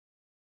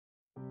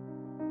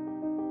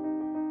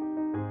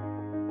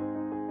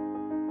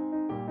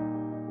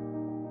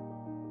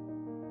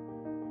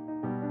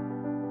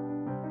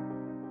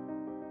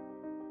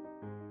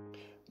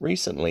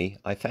Recently,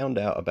 I found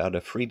out about a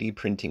 3D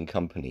printing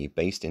company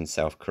based in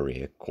South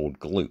Korea called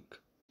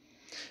Gluck,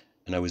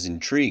 and I was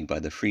intrigued by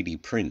the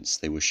 3D prints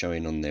they were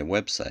showing on their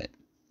website.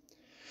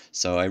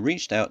 So I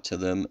reached out to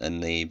them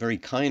and they very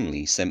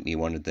kindly sent me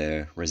one of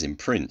their resin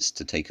prints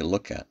to take a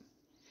look at.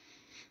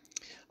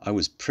 I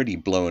was pretty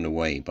blown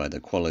away by the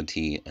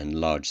quality and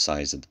large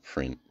size of the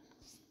print.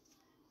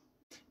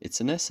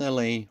 It's an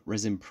SLA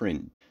resin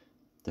print.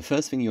 The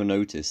first thing you'll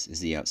notice is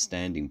the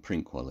outstanding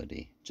print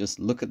quality. Just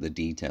look at the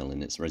detail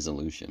in its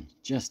resolution.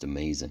 Just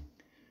amazing.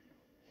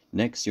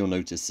 Next, you'll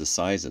notice the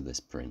size of this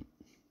print.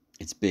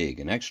 It's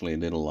big and actually a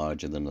little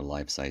larger than a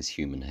life-size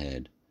human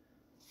head.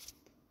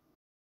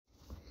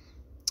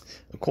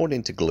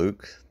 According to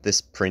Gluck, this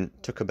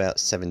print took about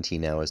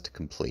 17 hours to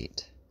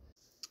complete,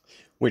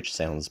 which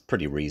sounds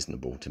pretty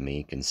reasonable to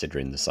me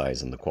considering the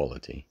size and the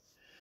quality.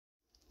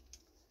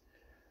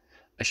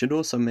 I should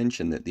also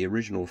mention that the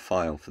original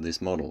file for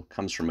this model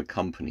comes from a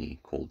company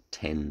called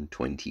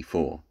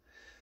 1024.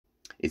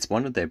 It's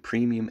one of their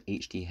premium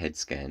HD head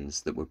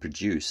scans that were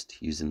produced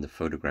using the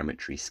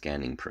photogrammetry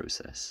scanning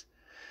process.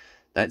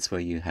 That's where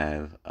you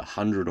have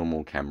 100 or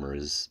more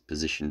cameras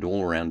positioned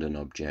all around an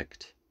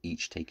object,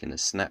 each taking a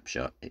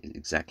snapshot at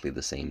exactly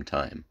the same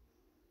time.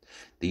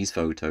 These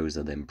photos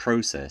are then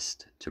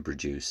processed to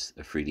produce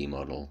a 3D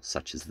model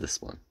such as this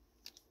one.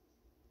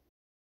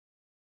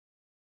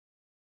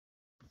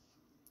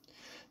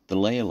 The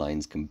layer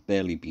lines can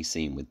barely be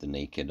seen with the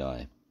naked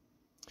eye,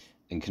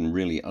 and can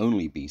really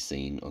only be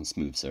seen on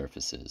smooth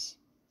surfaces.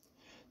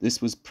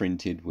 This was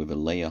printed with a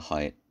layer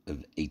height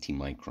of 80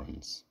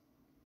 microns.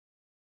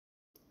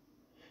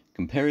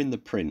 Comparing the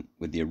print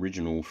with the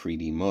original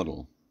 3D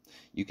model,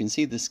 you can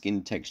see the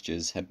skin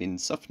textures have been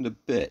softened a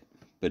bit,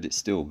 but it's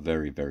still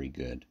very, very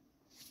good.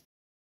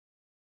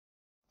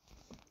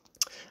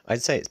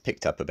 I'd say it's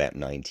picked up about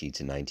 90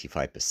 to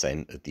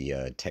 95% of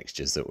the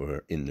textures that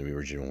were in the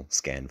original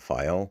scan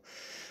file.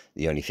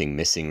 The only thing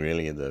missing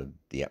really are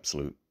the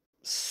absolute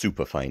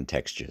super fine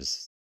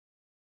textures.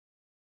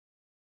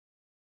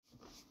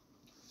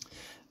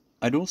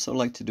 I'd also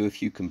like to do a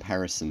few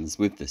comparisons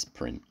with this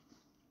print.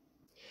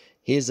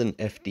 Here's an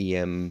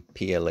FDM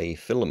PLA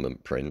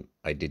filament print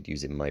I did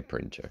using my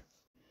printer.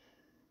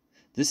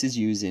 This is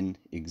using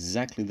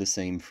exactly the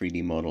same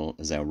 3D model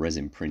as our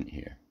resin print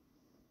here.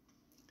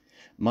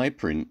 My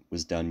print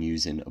was done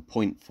using a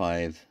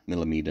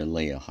 0.5mm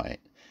layer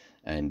height,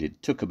 and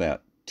it took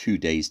about 2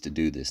 days to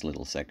do this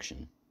little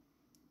section.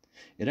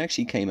 It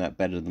actually came out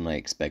better than I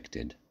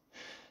expected,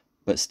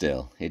 but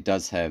still, it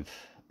does have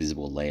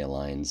visible layer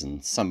lines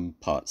and some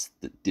parts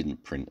that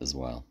didn't print as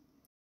well.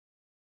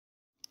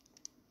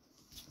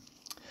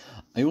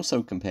 I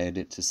also compared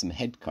it to some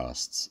head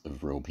casts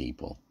of real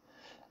people.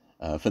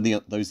 For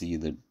those of you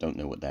that don't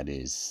know what that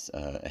is,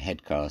 a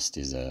head cast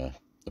is a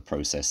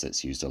process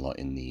that's used a lot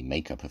in the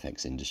makeup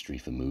effects industry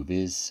for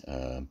movies.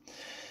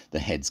 The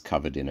head's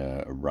covered in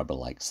a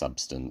rubber-like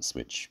substance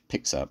which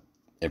picks up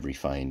every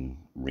fine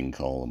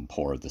wrinkle and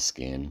pore of the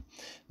skin,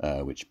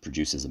 which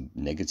produces a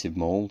negative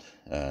mold,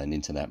 and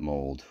into that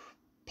mold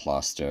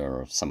plaster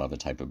or some other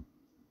type of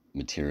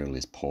material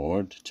is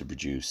poured to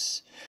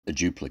produce a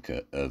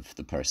duplicate of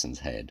the person's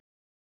head.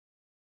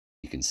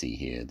 You can see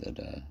here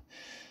that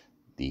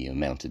the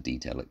amount of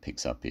detail it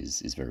picks up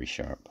is very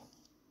sharp.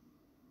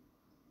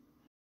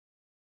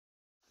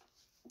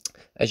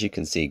 As you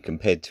can see,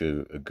 compared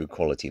to a good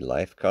quality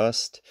life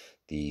cast,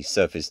 the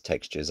surface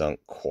textures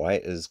aren't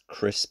quite as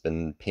crisp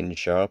and pin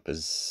sharp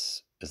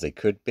as they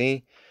could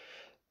be.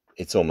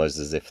 It's almost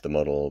as if the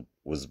model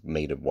was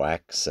made of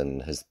wax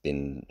and has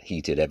been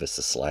heated ever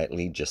so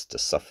slightly just to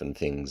soften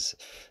things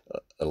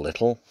a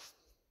little.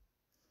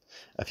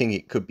 I think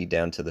it could be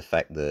down to the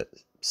fact that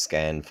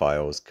scan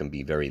files can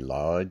be very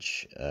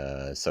large,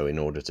 so in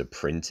order to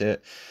print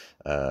it,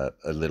 a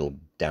little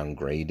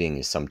downgrading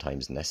is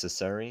sometimes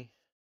necessary.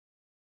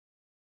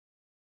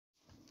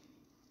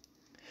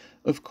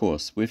 Of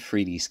course, with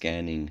 3D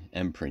scanning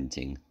and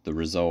printing, the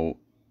result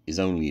is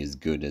only as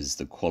good as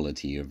the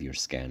quality of your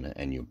scanner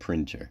and your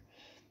printer.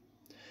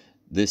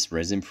 This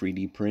resin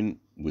 3D print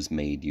was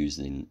made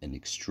using an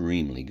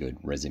extremely good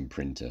resin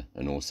printer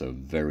and also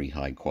very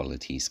high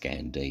quality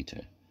scan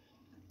data.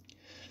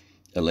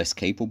 A less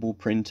capable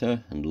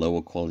printer and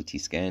lower quality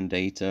scan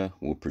data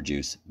will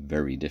produce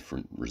very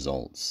different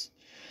results,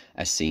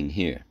 as seen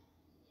here.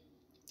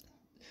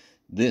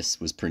 This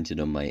was printed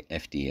on my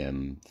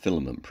FDM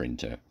filament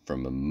printer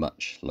from a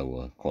much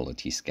lower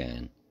quality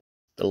scan.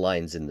 The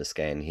lines in the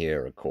scan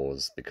here are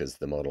caused because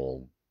the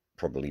model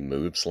probably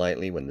moved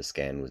slightly when the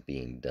scan was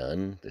being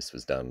done. This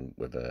was done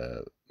with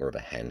more of a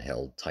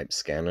handheld type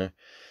scanner,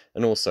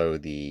 and also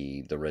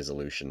the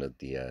resolution of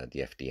the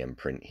FDM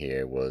print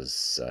here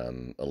was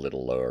a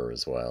little lower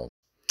as well.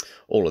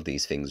 All of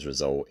these things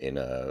result in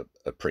a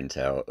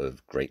printout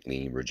of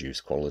greatly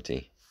reduced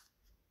quality.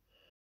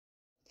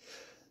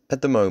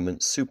 At the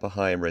moment, super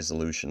high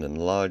resolution and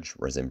large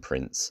resin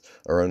prints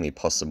are only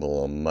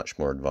possible on much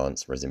more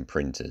advanced resin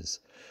printers,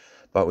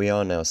 But we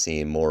are now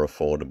seeing more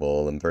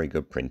affordable and very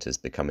good printers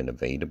becoming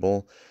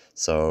available,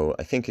 so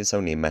I think it's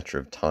only a matter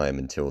of time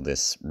until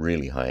this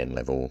really high-end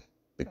level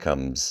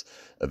becomes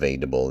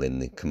available in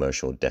the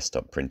commercial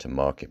desktop printer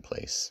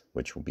marketplace,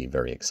 which will be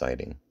very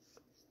exciting.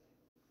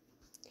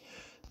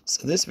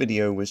 So this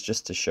video was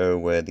just to show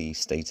where the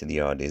state of the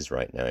art is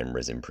right now in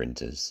resin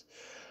printers.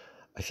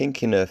 I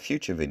think in a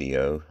future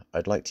video,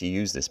 I'd like to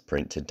use this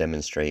print to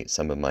demonstrate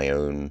some of my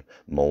own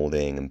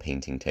molding and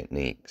painting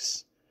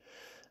techniques.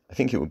 I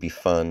think it would be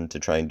fun to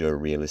try and do a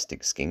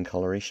realistic skin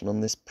coloration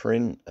on this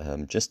print,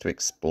 just to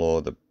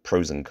explore the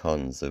pros and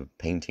cons of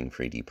painting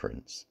 3D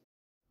prints.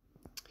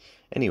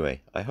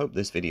 Anyway, I hope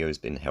this video has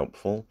been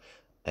helpful,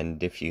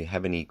 and if you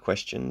have any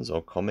questions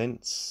or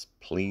comments,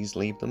 please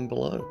leave them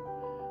below.